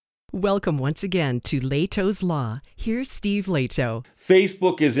Welcome once again to Leto's Law. Here's Steve Leto.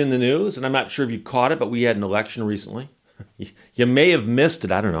 Facebook is in the news, and I'm not sure if you caught it, but we had an election recently. You may have missed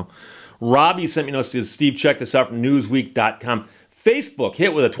it. I don't know. Robbie sent me a note. Says, Steve, check this out from Newsweek.com. Facebook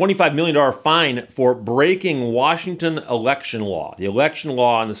hit with a $25 million fine for breaking Washington election law, the election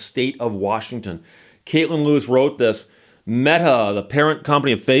law in the state of Washington. Caitlin Lewis wrote this. Meta, the parent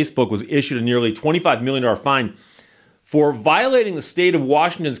company of Facebook, was issued a nearly $25 million fine for violating the state of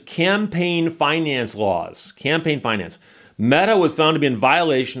Washington's campaign finance laws. Campaign finance. Meta was found to be in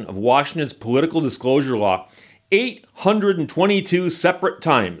violation of Washington's political disclosure law 822 separate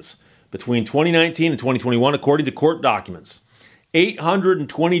times between 2019 and 2021, according to court documents.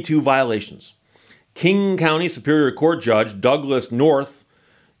 822 violations. King County Superior Court Judge Douglas North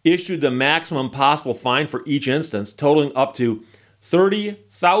issued the maximum possible fine for each instance, totaling up to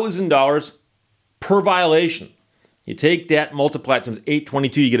 $30,000 per violation. You take that, multiply it times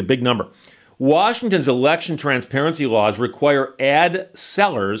 822, you get a big number. Washington's election transparency laws require ad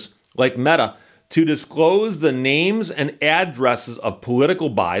sellers like Meta to disclose the names and addresses of political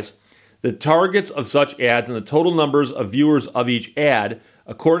buys, the targets of such ads, and the total numbers of viewers of each ad,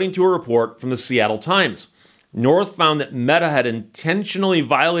 according to a report from the Seattle Times. North found that Meta had intentionally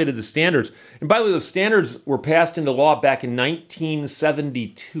violated the standards. And by the way, the standards were passed into law back in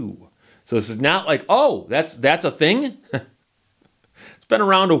 1972. So this is not like, oh, that's a thing? It's been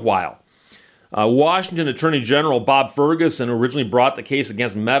around a while. Washington Attorney General Bob Ferguson, who originally brought the case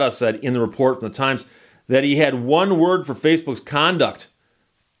against Meta, said in the report from the Times that he had one word for Facebook's conduct: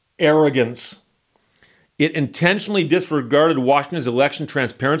 arrogance. It intentionally disregarded Washington's election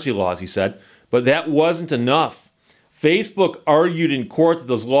transparency laws, he said, but that wasn't enough. Facebook argued in court that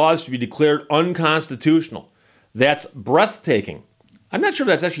those laws should be declared unconstitutional. That's breathtaking. I'm not sure if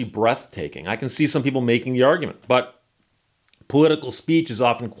that's actually breathtaking. I can see some people making the argument, but political speech is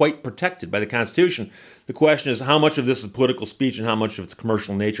often quite protected by the Constitution. The question is how much of this is political speech and how much of it's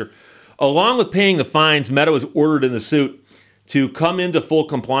commercial nature. Along with paying the fines, Meta was ordered in the suit to come into full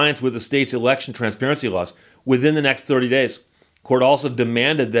compliance with the state's election transparency laws within the next 30 days. Court also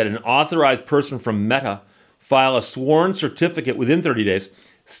demanded that an authorized person from Meta file a sworn certificate within 30 days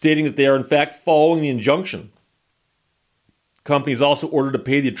stating that they are in fact following the injunction. The company is also ordered to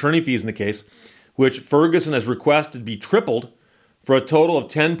pay the attorney fees in the case, which Ferguson has requested be tripled for a total of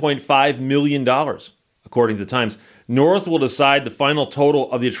 $10.5 million, according to the Times. North will decide the final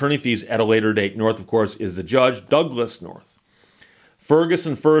total of the attorney fees at a later date. North, of course, is the judge, Douglas North.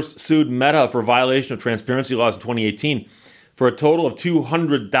 Ferguson first sued Meta for violation of transparency laws in 2018 for a total of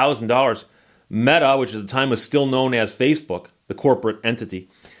 $200,000. Meta, which at the time was still known as Facebook, the corporate entity,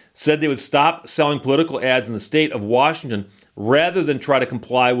 said they would stop selling political ads in the state of Washington rather than try to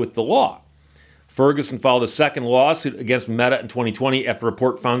comply with the law. Ferguson filed a second lawsuit against Meta in 2020 after a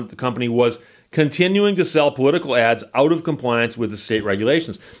report found that the company was continuing to sell political ads out of compliance with the state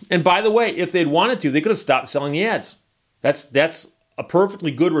regulations. And by the way, if they'd wanted to, they could have stopped selling the ads. That's a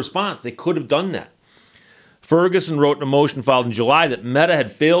perfectly good response. They could have done that. Ferguson wrote in a motion filed in July that Meta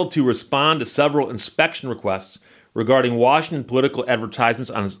had failed to respond to several inspection requests regarding Washington political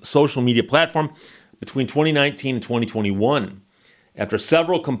advertisements on its social media platform between 2019 and 2021. After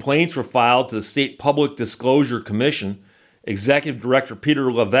several complaints were filed to the State Public Disclosure Commission, Executive Director Peter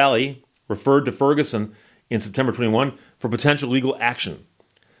Lavallee referred to Ferguson in September 21 for potential legal action.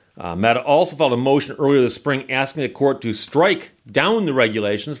 Meta also filed a motion earlier this spring asking the court to strike down the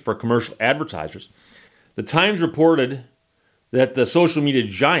regulations for commercial advertisers. The Times reported that the social media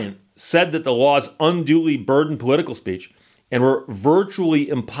giant said that the laws unduly burdened political speech and were virtually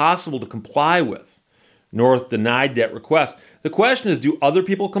impossible to comply with. North denied that request. The question is, do other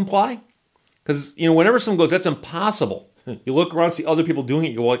people comply? Because, whenever someone goes, that's impossible, you look around and see other people doing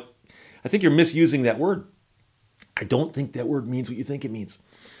it, you go, like, I think you're misusing that word. I don't think that word means what you think it means.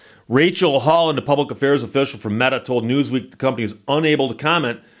 Rachel Holland, a public affairs official from Meta, told Newsweek the company is unable to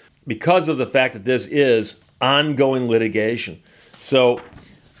comment because of the fact that this is ongoing litigation. So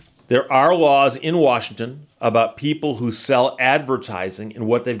there are laws in Washington about people who sell advertising and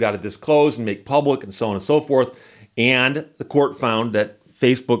what they've got to disclose and make public and so on and so forth. And the court found that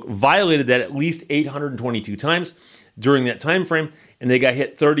Facebook violated that at least 822 times during that time frame, and they got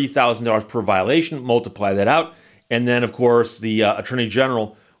hit $30,000 per violation. Multiply that out. And then, of course, the Attorney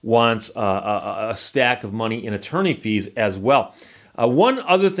General wants a stack of money in attorney fees as well. One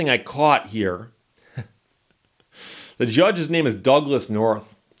other thing I caught here, the judge's name is Douglas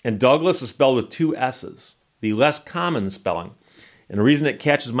North, and Douglas is spelled with two S's, the less common spelling. And the reason it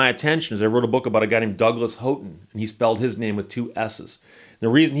catches my attention is I wrote a book about a guy named Douglas Houghton, and he spelled his name with two S's. The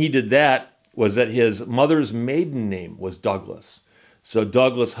reason he did that was that his mother's maiden name was Douglas. So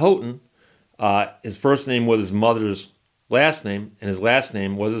Douglas Houghton, his first name was his mother's last name, and his last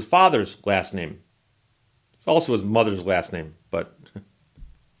name was his father's last name. It's also his mother's last name, but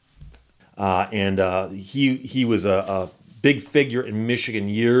he was a big figure in Michigan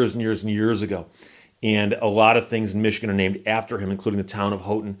years and years and years ago, and a lot of things in Michigan are named after him, including the town of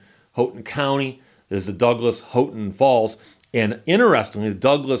Houghton, Houghton County. There's the Douglas Houghton Falls, and interestingly, the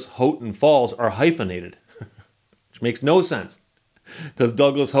Douglas Houghton Falls are hyphenated, which makes no sense, because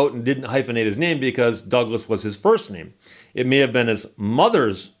Douglas Houghton didn't hyphenate his name because Douglas was his first name. It may have been his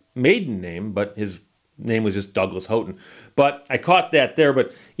mother's maiden name, but his name was just Douglas Houghton. But I caught that there.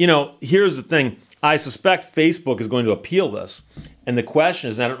 But, here's the thing. I suspect Facebook is going to appeal this. And the question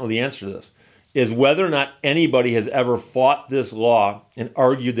is, and I don't know the answer to this, is whether or not anybody has ever fought this law and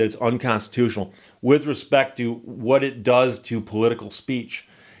argued that it's unconstitutional with respect to what it does to political speech.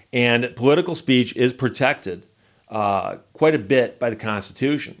 And political speech is protected quite a bit by the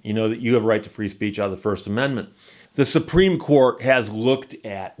Constitution. You know that you have a right to free speech out of the First Amendment. The Supreme Court has looked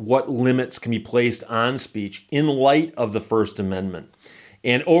at what limits can be placed on speech in light of the First Amendment.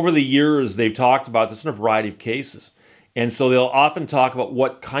 And over the years, they've talked about this in a variety of cases. And so they'll often talk about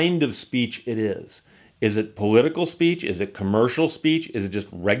what kind of speech it is. Is it political speech? Is it commercial speech? Is it just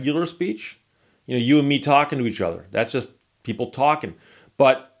regular speech? You and me talking to each other. That's just people talking.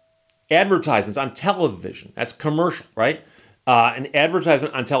 But advertisements on television, that's commercial, right? An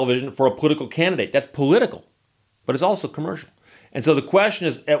advertisement on television for a political candidate, that's political, but it's also commercial. And so the question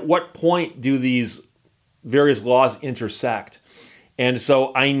is, at what point do these various laws intersect? And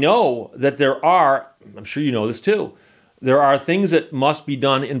so I know that there are, I'm sure you know this too, there are things that must be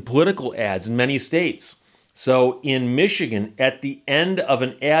done in political ads in many states. So in Michigan, at the end of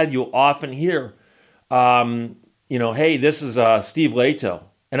an ad, you'll often hear, hey, this is Steve Leto,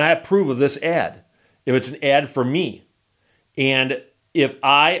 and I approve of this ad, if it's an ad for me. And if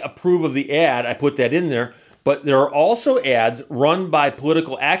I approve of the ad, I put that in there. But there are also ads run by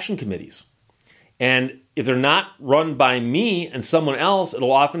political action committees. And if they're not run by me and someone else,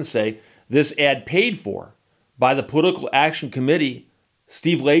 it'll often say, this ad paid for by the political action committee,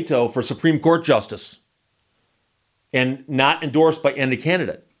 Steve Leto, for Supreme Court Justice, and not endorsed by any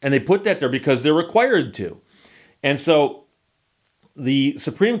candidate. And they put that there because they're required to. And so the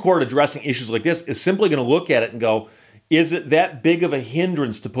Supreme Court addressing issues like this is simply going to look at it and go, is it that big of a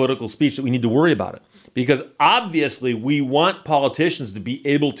hindrance to political speech that we need to worry about it? Because obviously we want politicians to be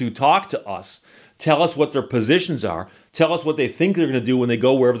able to talk to us, tell us what their positions are, tell us what they think they're going to do when they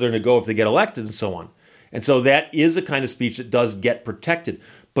go wherever they're going to go if they get elected and so on. And so that is a kind of speech that does get protected.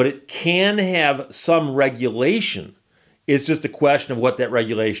 But it can have some regulation. It's just a question of what that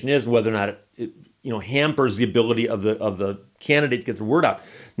regulation is and whether or not it hampers the ability of the candidate to get the word out.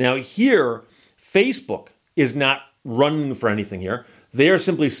 Now here, Facebook is not running for anything here. They are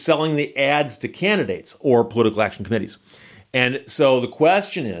simply selling the ads to candidates or political action committees. And so the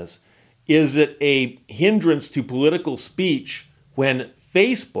question is it a hindrance to political speech when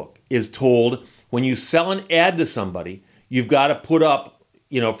Facebook is told when you sell an ad to somebody, you've got to put up,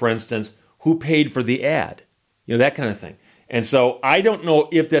 for instance, who paid for the ad, that kind of thing. And so I don't know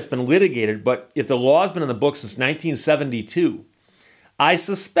if that's been litigated, but if the law has been in the books since 1972, I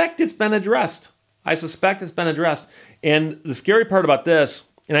suspect it's been addressed. And the scary part about this,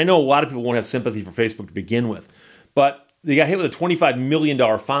 and I know a lot of people won't have sympathy for Facebook to begin with, but they got hit with a $25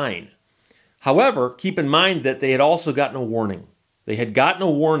 million fine. However, keep in mind that they had also gotten a warning. They had gotten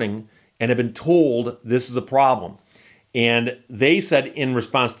a warning and had been told this is a problem. And they said in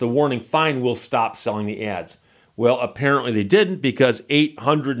response to the warning, fine, we'll stop selling the ads. Well, apparently they didn't because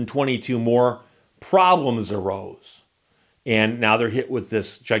 822 more problems arose. And now they're hit with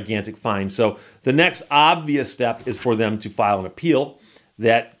this gigantic fine. So the next obvious step is for them to file an appeal.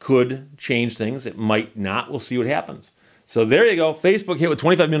 That could change things. It might not. We'll see what happens. So there you go. Facebook hit with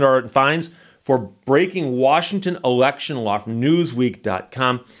 $25 million in fines for breaking Washington election law from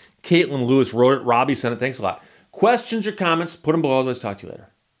Newsweek.com. Caitlin Lewis wrote it. Robbie sent it. Thanks a lot. Questions or comments, put them below. Let's talk to you later.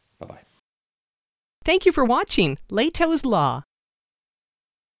 Bye-bye. Thank you for watching Leto's Law.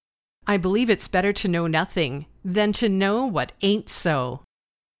 I believe it's better to know nothing than to know what ain't so.